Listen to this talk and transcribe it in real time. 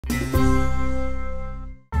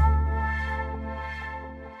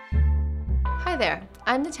Hi there,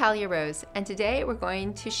 I'm Natalia Rose, and today we're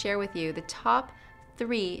going to share with you the top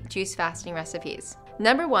 3 juice fasting recipes.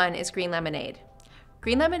 Number 1 is green lemonade.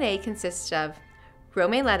 Green lemonade consists of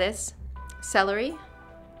romaine lettuce, celery,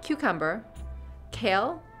 cucumber,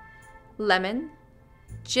 kale, lemon,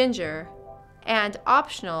 ginger, and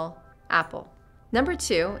optional apple. Number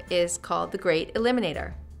 2 is called the Great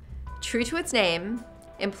Eliminator. True to its name,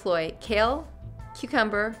 employ kale,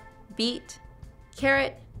 cucumber, beet,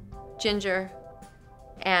 carrot, ginger,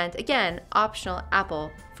 and again, optional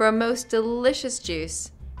apple for a most delicious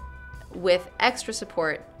juice with extra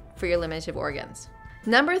support for your eliminative organs.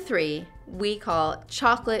 Number 3, we call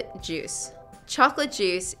chocolate juice. Chocolate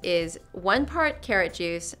juice is 1 part carrot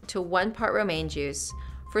juice to 1 part romaine juice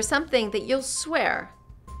for something that you'll swear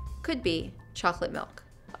could be chocolate milk.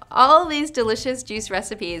 All of these delicious juice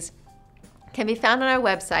recipes can be found on our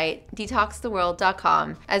website,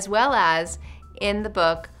 detoxtheworld.com, as well as in the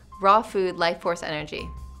book Raw Food Life Force Energy.